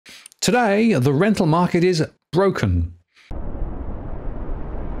Today, the rental market is broken.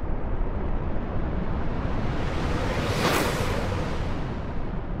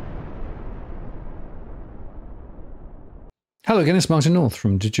 Hello again, it's Martin North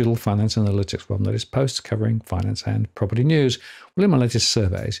from Digital Finance Analytics, one that is posts covering finance and property news. Well, in my latest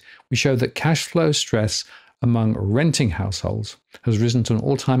surveys, we show that cash flow stress among renting households has risen to an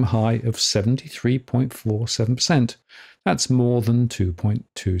all-time high of 73.47%. That's more than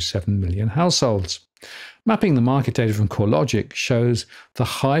 2.27 million households. Mapping the market data from CoreLogic shows the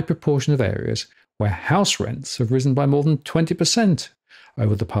high proportion of areas where house rents have risen by more than 20%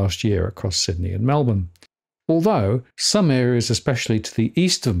 over the past year across Sydney and Melbourne. Although some areas, especially to the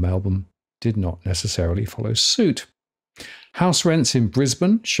east of Melbourne, did not necessarily follow suit. House rents in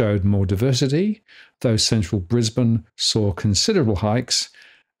Brisbane showed more diversity, though central Brisbane saw considerable hikes.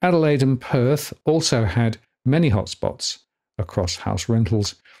 Adelaide and Perth also had many hotspots across house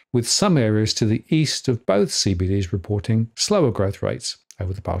rentals, with some areas to the east of both CBDs reporting slower growth rates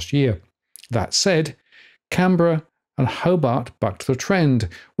over the past year. That said, Canberra and Hobart bucked the trend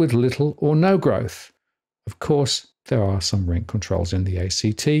with little or no growth. Of course, there are some rent controls in the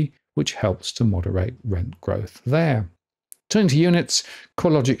ACT, which helps to moderate rent growth there. Turning to units,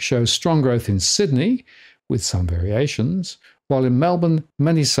 CoreLogic shows strong growth in Sydney, with some variations, while in Melbourne,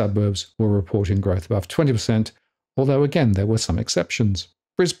 many suburbs were reporting growth above 20%, although again there were some exceptions.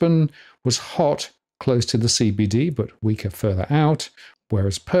 Brisbane was hot close to the CBD, but weaker further out,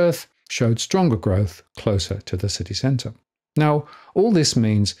 whereas Perth showed stronger growth closer to the city centre. Now, all this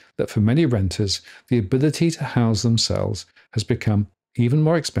means that for many renters, the ability to house themselves has become even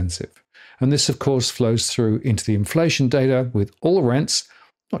more expensive. And this, of course, flows through into the inflation data, with all rents,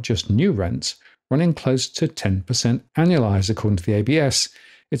 not just new rents, running close to 10% annualised according to the ABS.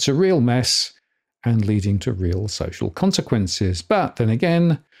 It's a real mess and leading to real social consequences. But then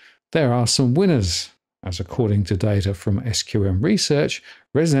again, there are some winners. As according to data from SQM Research,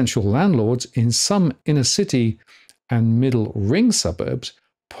 residential landlords in some inner city and middle ring suburbs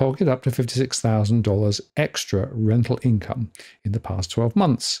pocketed up to $56,000 extra rental income in the past 12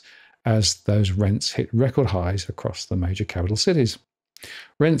 months, as those rents hit record highs across the major capital cities.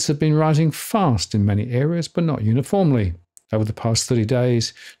 Rents have been rising fast in many areas, but not uniformly. Over the past 30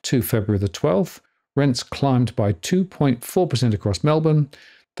 days to February the 12th, rents climbed by 2.4% across Melbourne.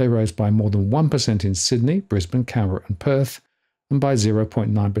 They rose by more than 1% in Sydney, Brisbane, Canberra and Perth, and by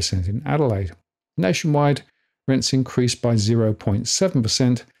 0.9% in Adelaide. Nationwide, rents increased by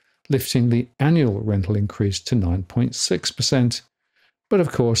 0.7%, lifting the annual rental increase to 9.6%. But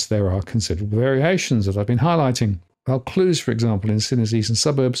of course, there are considerable variations that I've been highlighting. While Clues, for example, in Sydney's eastern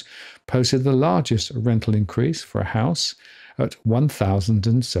suburbs, posted the largest rental increase for a house at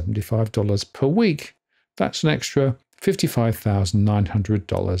 $1,075 per week. That's an extra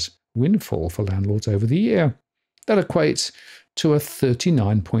 $55,900 windfall for landlords over the year. That equates to a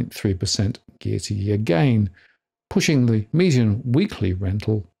 39.3% year-to-year gain, pushing the median weekly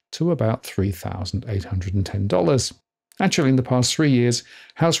rental to about $3,810. Actually, in the past 3 years,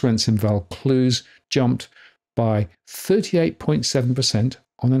 house rents in Vaucluse jumped by 38.7%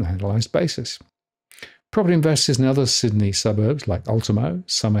 on an annualised basis. Property investors in other Sydney suburbs like Ultimo,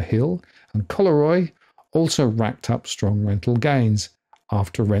 Summer Hill and Coleroy also racked up strong rental gains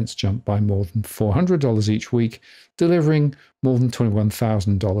after rents jumped by more than $400 each week, delivering more than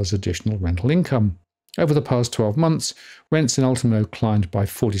 $21,000 additional rental income. Over the past 12 months, rents in Ultimo climbed by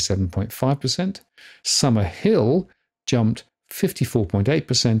 47.5%, Summer Hill jumped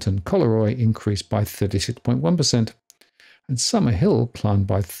 54.8%, and Coleroy increased by 36.1%. And Summer Hill climbed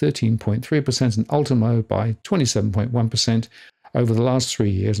by 13.3% and Ultimo by 27.1% over the last 3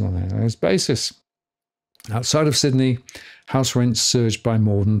 years on an annualised basis. Outside of Sydney, house rents surged by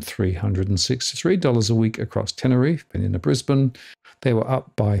more than $363 a week across Tenerife and in Brisbane. They were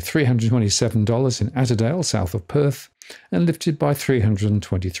up by $327 in Adelaide, south of Perth, and lifted by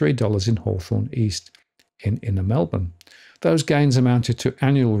 $323 in Hawthorn East in inner Melbourne. Those gains amounted to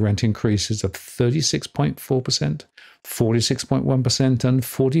annual rent increases of 36.4%, 46.1% and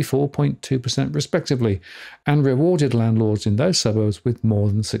 44.2% respectively, and rewarded landlords in those suburbs with more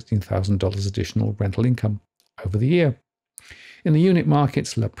than $16,000 additional rental income over the year. In the unit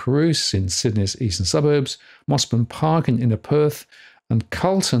markets, La Perouse in Sydney's eastern suburbs, Mossburn Park in inner Perth, and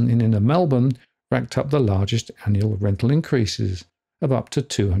Carlton in inner Melbourne racked up the largest annual rental increases of up to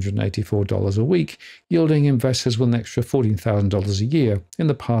 $284 a week, yielding investors with an extra $14,000 a year. In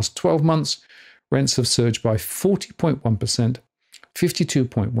the past 12 months, rents have surged by 40.1%,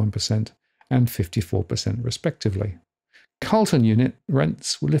 52.1%, and 54% respectively. Carlton unit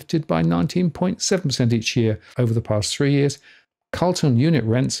rents were lifted by 19.7% each year over the past 3 years, Carlton unit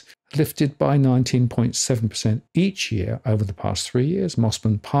rents lifted by 19.7% each year over the past 3 years.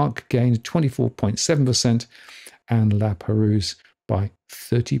 Mossman Park gained 24.7% and La Perouse by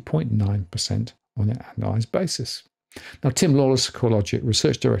 30.9% on an annualised basis. Now, Tim Lawless, CoreLogic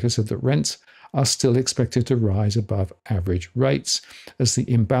Research Director, said that rents are still expected to rise above average rates as the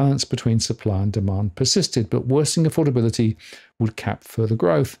imbalance between supply and demand persisted, but worsening affordability would cap further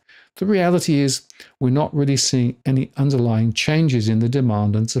growth. The reality is we're not really seeing any underlying changes in the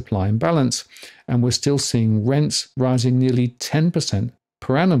demand and supply imbalance, and we're still seeing rents rising nearly 10%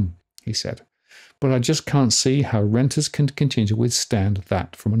 per annum, he said. But I just can't see how renters can continue to withstand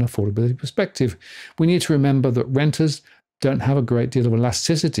that from an affordability perspective. We need to remember that renters don't have a great deal of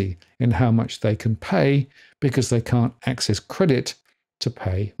elasticity in how much they can pay because they can't access credit to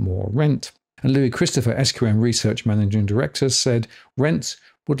pay more rent. And Louis Christopher, SQM Research Managing Director, said rents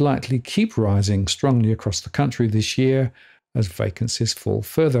would likely keep rising strongly across the country this year as vacancies fall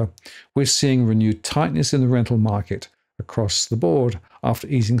further. We're seeing renewed tightness in the rental market across the board after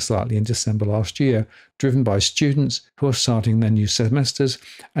easing slightly in December last year, driven by students who are starting their new semesters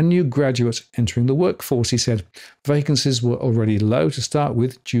and new graduates entering the workforce, he said. Vacancies were already low to start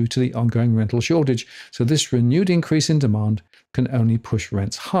with due to the ongoing rental shortage, so this renewed increase in demand can only push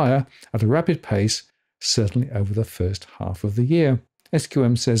rents higher at a rapid pace, certainly over the first half of the year.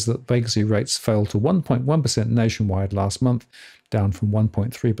 SQM says that vacancy rates fell to 1.1% nationwide last month, down from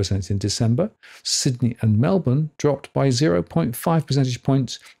 1.3% in December. Sydney and Melbourne dropped by 0.5 percentage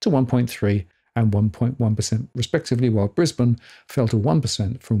points to 1.3% and 1.1% respectively, while Brisbane fell to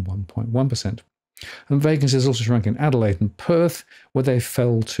 1% from 1.1%. And vacancies also shrank in Adelaide and Perth, where they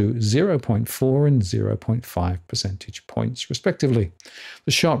fell to 0.4 and 0.5 percentage points respectively.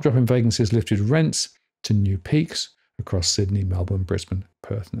 The sharp drop in vacancies lifted rents to new peaks across Sydney, Melbourne, Brisbane,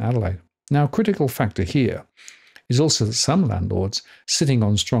 Perth and Adelaide. Now, a critical factor here is also that some landlords sitting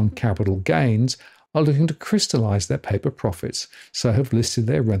on strong capital gains are looking to crystallise their paper profits, so have listed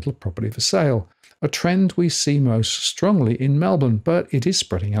their rental property for sale, a trend we see most strongly in Melbourne, but it is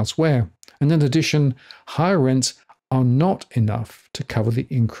spreading elsewhere. And in addition, higher rents are not enough to cover the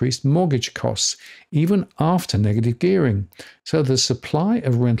increased mortgage costs, even after negative gearing. So the supply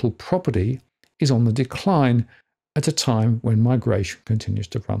of rental property is on the decline at a time when migration continues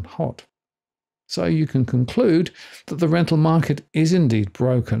to run hot. So you can conclude that the rental market is indeed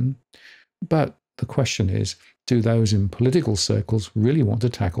broken, but the question is, do those in political circles really want to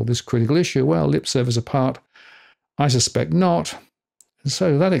tackle this critical issue? Well, lip service apart, I suspect not. And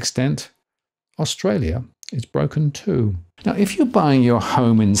so to that extent, Australia is broken too. Now, if you're buying your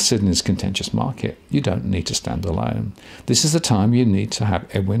home in Sydney's contentious market, you don't need to stand alone. This is the time you need to have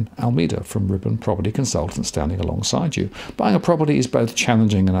Edwin Almeida from Ribbon Property Consultants standing alongside you. Buying a property is both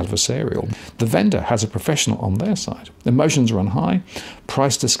challenging and adversarial. The vendor has a professional on their side. Emotions run high,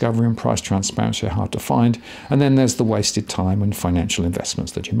 price discovery and price transparency are hard to find, and then there's the wasted time and financial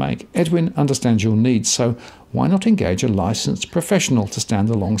investments that you make. Edwin understands your needs, so why not engage a licensed professional to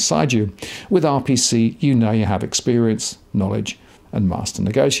stand alongside you? With RPC, you know you have experience, knowledge and master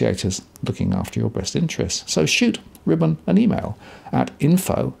negotiators looking after your best interests. So shoot Ribbon an email at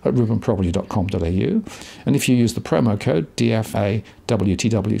info@ribbonproperty.com.au, and if you use the promo code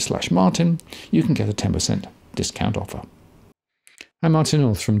DFAWTW/Martin, you can get a 10% discount offer. I'm Martin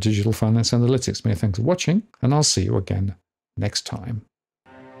North from Digital Finance Analytics. Many thanks for watching, and I'll see you again next time.